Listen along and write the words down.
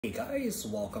Hey guys,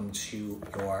 welcome to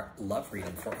your love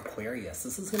reading for Aquarius.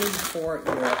 This is going to be for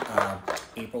your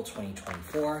April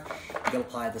 2024. You can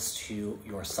apply this to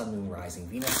your Sun, Moon, Rising,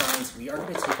 Venus signs. We are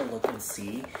going to take a look and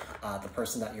see the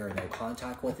person that you're in no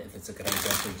contact with, if it's a good idea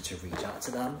for you to reach out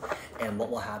to them, and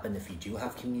what will happen if you do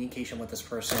have communication with this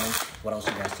person, what else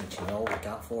you guys need to know, look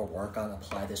out for, work on,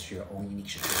 apply this to your own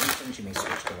unique situations. You may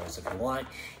switch the roles if you want.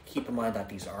 Keep in mind that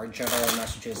these are general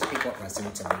messages. Take what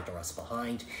resonates and leave the rest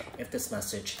behind. If this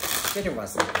message didn't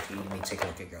resonate with you, you may take a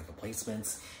look at your other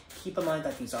placements. Keep in mind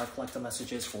that these are collective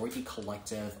messages for the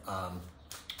collective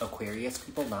Aquarius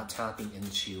people, not tapping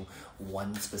into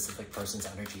one specific person's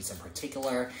energies in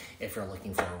particular. If you're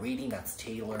looking for a reading that's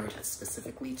tailored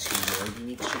specifically to your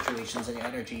unique situations and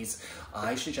energies,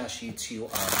 I suggest you to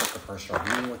book a personal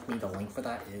reading with me. The link for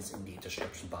that is in the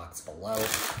description box below.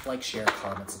 Like, share,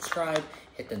 comment, subscribe,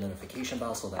 hit the notification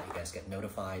bell so that you guys get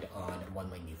notified on when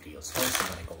my new videos post and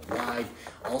when I go live.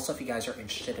 Also, if you guys are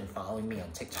interested in following me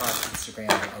on TikTok, Instagram,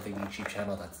 and other YouTube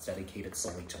channel that's dedicated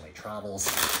solely to my travels,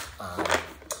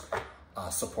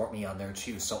 support me on there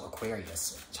too. So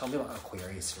Aquarius, tell me about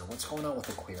Aquarius here. What's going on with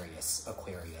Aquarius?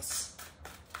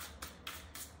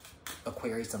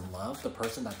 Aquarius in love, the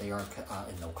person that they are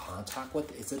in no contact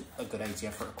with. Is it a good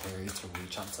idea for Aquarius to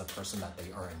reach out to the person that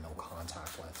they are in no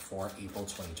contact with for April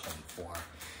 2024?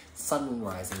 Sun, Moon,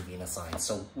 Rising, Venus sign.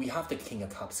 So we have the King of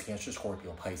Cups, Cancer,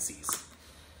 Scorpio, Pisces.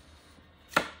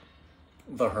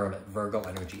 The Hermit, Virgo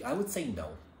energy. I would say no.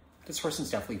 This person's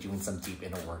definitely doing some deep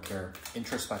inner work here,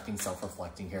 introspecting,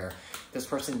 self-reflecting here. This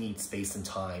person needs space and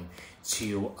time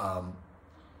to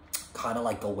kind of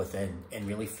like go within and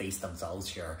really face themselves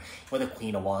here. With the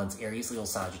Queen of Wands, Aries, Leo,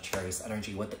 Sagittarius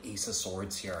energy, with the Ace of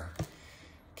Swords here.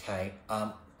 Okay,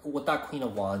 with that Queen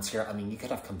of Wands here, I mean, you could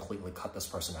have completely cut this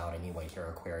person out anyway here,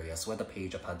 Aquarius. With the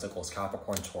Page of Pentacles,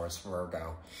 Capricorn, Taurus,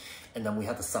 Virgo. And then we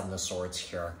have the Seven of Swords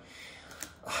here.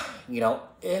 You know,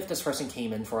 if this person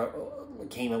came in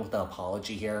with an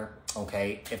apology here,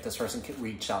 okay, if this person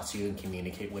reached out to you and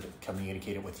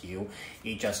communicated with you,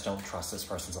 you just don't trust this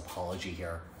person's apology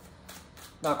here.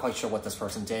 Not quite sure what this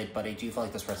person did, but I do feel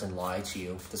like this person lied to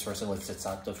you. This person was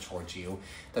deceptive towards you.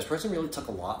 This person really took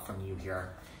a lot from you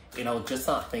here. You know, just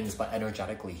not things, but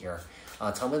energetically here.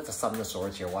 Tell me the Seven of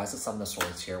Swords here. Why is the Seven of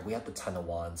Swords here? We have the Ten of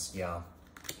Wands, yeah.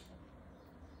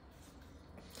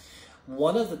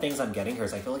 One of the things I'm getting here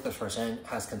is I feel like this person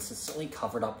has consistently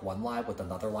covered up one lie with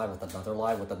another lie, with another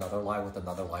lie, with another lie, with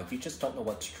another lie. You just don't know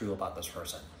what's true about this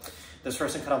person. This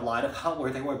person could have lied about where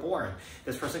they were born.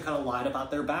 This person could have lied about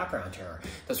their background here.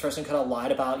 This person could have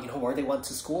lied about, you know, where they went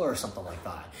to school or something like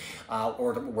that,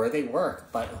 or where they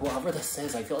work. But whoever this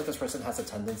is, I feel like this person has a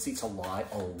tendency to lie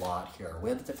a lot here. We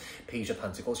have the Page of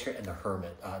Pentacles here and the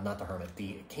Hermit, not the Hermit,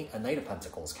 the Knight of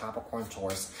Pentacles, Capricorn,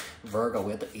 Taurus, Virgo.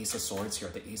 We have the Ace of Swords here,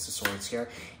 the Ace of Swords here,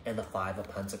 and the Five of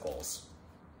Pentacles.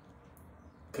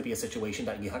 Could be a situation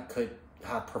that you could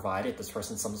have provided this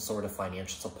person some sort of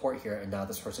financial support here, and now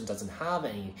this person doesn't have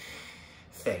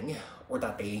anything, or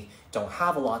that they don't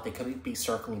have a lot. They could be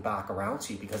circling back around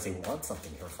to you because they want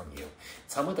something here from you.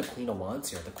 Tell me the Queen of Wands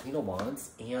here, the Queen of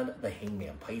Wands and the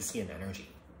Hangman, Piscean energy.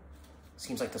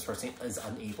 Seems like this person is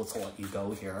unable to let you go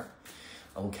here.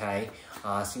 Okay,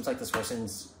 seems like this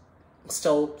person's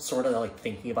still sort of like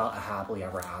thinking about a happily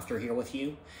ever after here with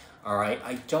you. All right,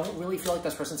 I don't really feel like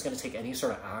this person's going to take any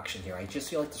sort of action here. I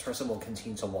just feel like this person will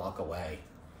continue to walk away.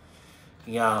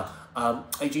 Yeah,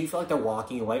 I do feel like they're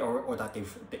walking away, or that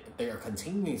they are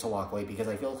continuing to walk away, because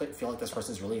I feel like this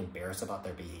person's really embarrassed about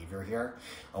their behavior here.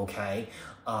 Okay,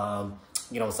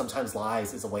 you know, sometimes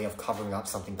lies is a way of covering up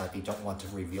something that they don't want to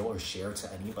reveal or share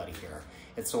to anybody here.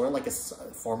 It's sort of like a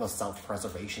form of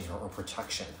self-preservation or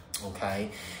protection,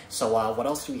 okay? So what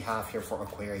else do we have here for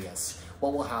Aquarius?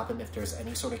 What will happen if there's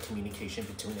any sort of communication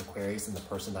between Aquarius and the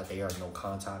person that they are in no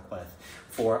contact with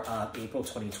for April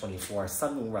 2024?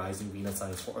 Sun, Moon, Rising, Venus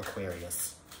signs for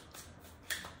Aquarius.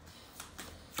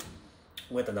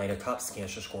 With the Knight of Cups,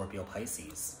 Cancer, Scorpio,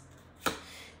 Pisces.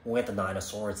 With the Nine of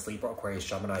Swords, Libra, Aquarius,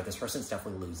 Gemini, this person's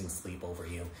definitely losing sleep over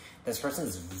you. This person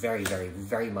is very, very,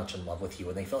 very much in love with you,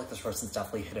 and they feel like this person's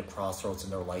definitely hit a crossroads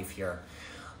in their life here.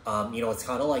 You know, it's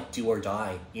kind of like do or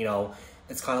die. You know,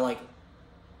 it's kind of like,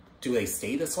 do they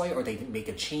stay this way or they make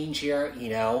a change here, you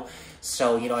know?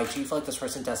 So, you know, I do feel like this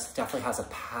person definitely has a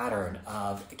pattern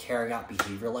of carrying out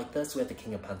behavior like this. We have the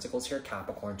King of Pentacles here,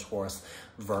 Capricorn, Taurus,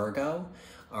 Virgo,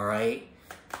 all right?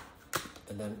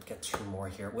 And then get two more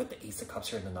here with the Ace of Cups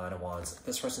here and the Nine of Wands.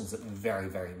 This person's very,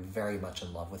 very, very much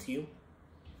in love with you.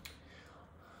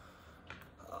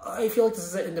 I feel like this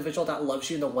is an individual that loves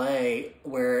you in a way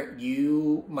where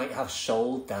you might have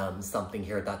showed them something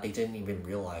here that they didn't even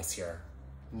realize here.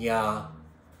 Yeah.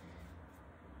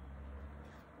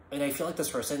 And I feel like this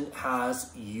person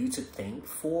has you to thank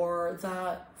for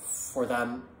that,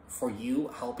 for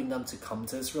you helping them to come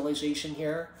to this realization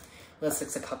here. The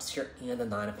Six of Cups here and the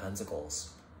Nine of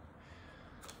Pentacles.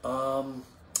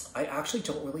 I actually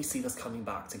don't really see this coming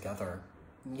back together.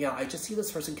 Yeah, I just see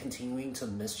this person continuing to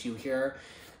miss you here,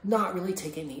 not really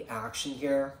taking any action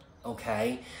here,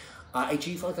 okay? I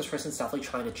do feel like this person's definitely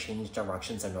trying to change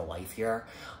directions in their life here,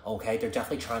 okay? They're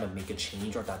definitely trying to make a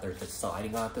change, or that they're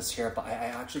deciding on this here, but I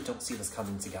actually don't see this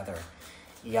coming together.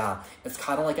 Yeah, it's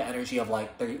kind of like an energy of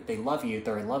like, they love you,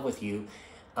 they're in love with you,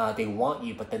 they want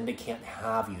you, but then they can't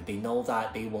have you. They know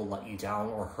that they will let you down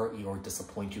or hurt you or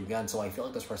disappoint you again. So I feel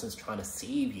like this person's trying to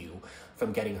save you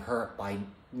from getting hurt by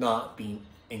not being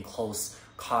in close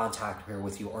contact here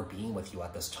with you or being with you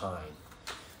at this time.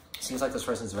 Seems like this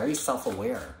person's very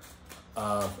self-aware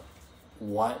of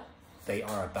what they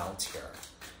are about here.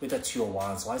 With the Two of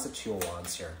Wands, why is the Two of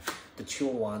Wands here? The Two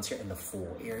of Wands here and the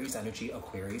Fool. Aries energy,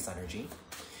 Aquarius energy.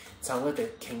 Tell me about the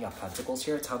King of Pentacles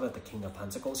here. Tell me about the King of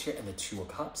Pentacles here and the Two of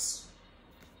Cups.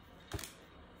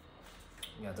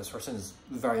 Yeah, this person is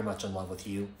very much in love with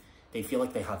you. They feel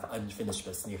like they have unfinished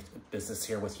business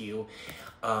here with you.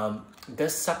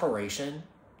 This separation,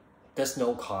 this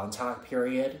no contact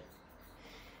period,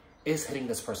 is hitting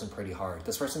this person pretty hard.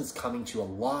 This person's coming to a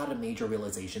lot of major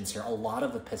realizations here, a lot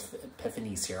of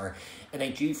epiphanies here. And I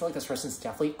do feel like this person's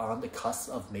definitely on the cusp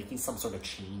of making some sort of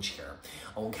change here.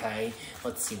 Okay,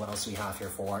 let's see what else we have here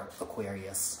for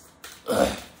Aquarius.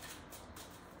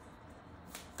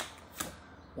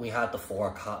 We have the Four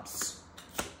of Cups.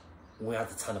 We have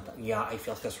the Ten of... Yeah, I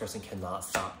feel like this person cannot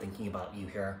stop thinking about you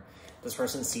here. This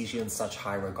person sees you in such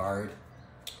high regard.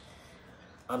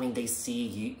 I mean, they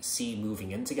see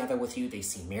moving in together with you. They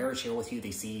see marriage here with you.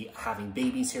 They see having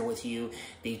babies here with you.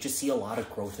 They just see a lot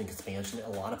of growth and expansion,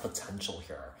 a lot of potential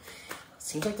here.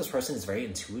 Seems like this person is very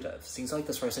intuitive. Seems like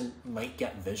this person might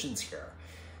get visions here.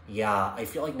 Yeah, I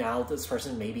feel like now this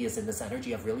person maybe is in this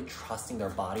energy of really trusting their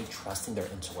body, trusting their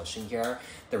intuition here.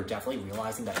 They're definitely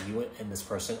realizing that you and this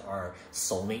person are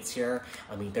soulmates here.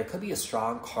 I mean, there could be a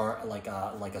strong like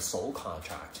a soul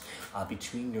contract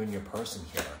between you and your person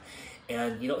here.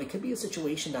 And, you know, it could be a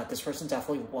situation that this person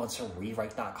definitely wants to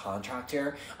rewrite that contract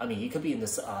here. I mean, you could be in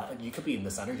this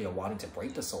energy of wanting to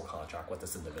break the soul contract with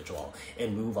this individual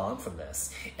and move on from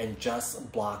this and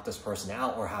just block this person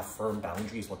out or have firm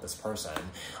boundaries with this person.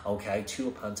 Okay, Two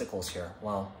of Pentacles here.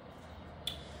 Well,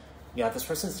 yeah, this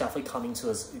person's definitely coming to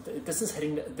this. This is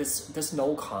hitting this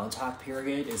no contact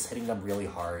period is hitting them really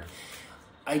hard.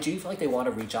 I do feel like they want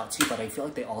to reach out to you, but I feel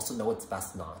like they also know it's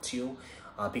best not to.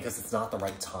 Because it's not the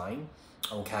right time,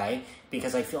 okay?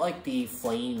 Because I feel like the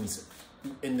flames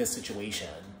in this situation,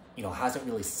 you know, hasn't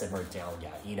really simmered down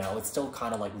yet, you know? It's still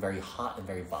kind of like very hot and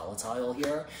very volatile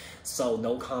here. So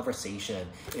no conversation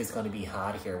is going to be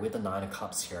had here with the Nine of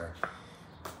Cups here.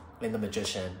 And the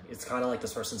Magician, it's kind of like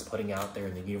this person's putting out there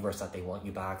in the universe that they want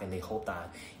you back and they hope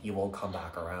that you will come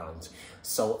back around.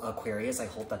 So Aquarius, I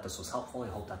hope that this was helpful. I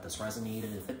hope that this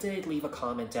resonated. If it did, leave a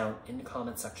comment down in the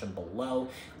comment section below.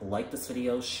 Like this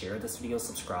video, share this video,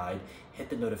 subscribe,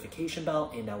 hit the notification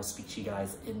bell, and I will speak to you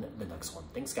guys in the next one.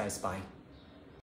 Thanks guys, bye.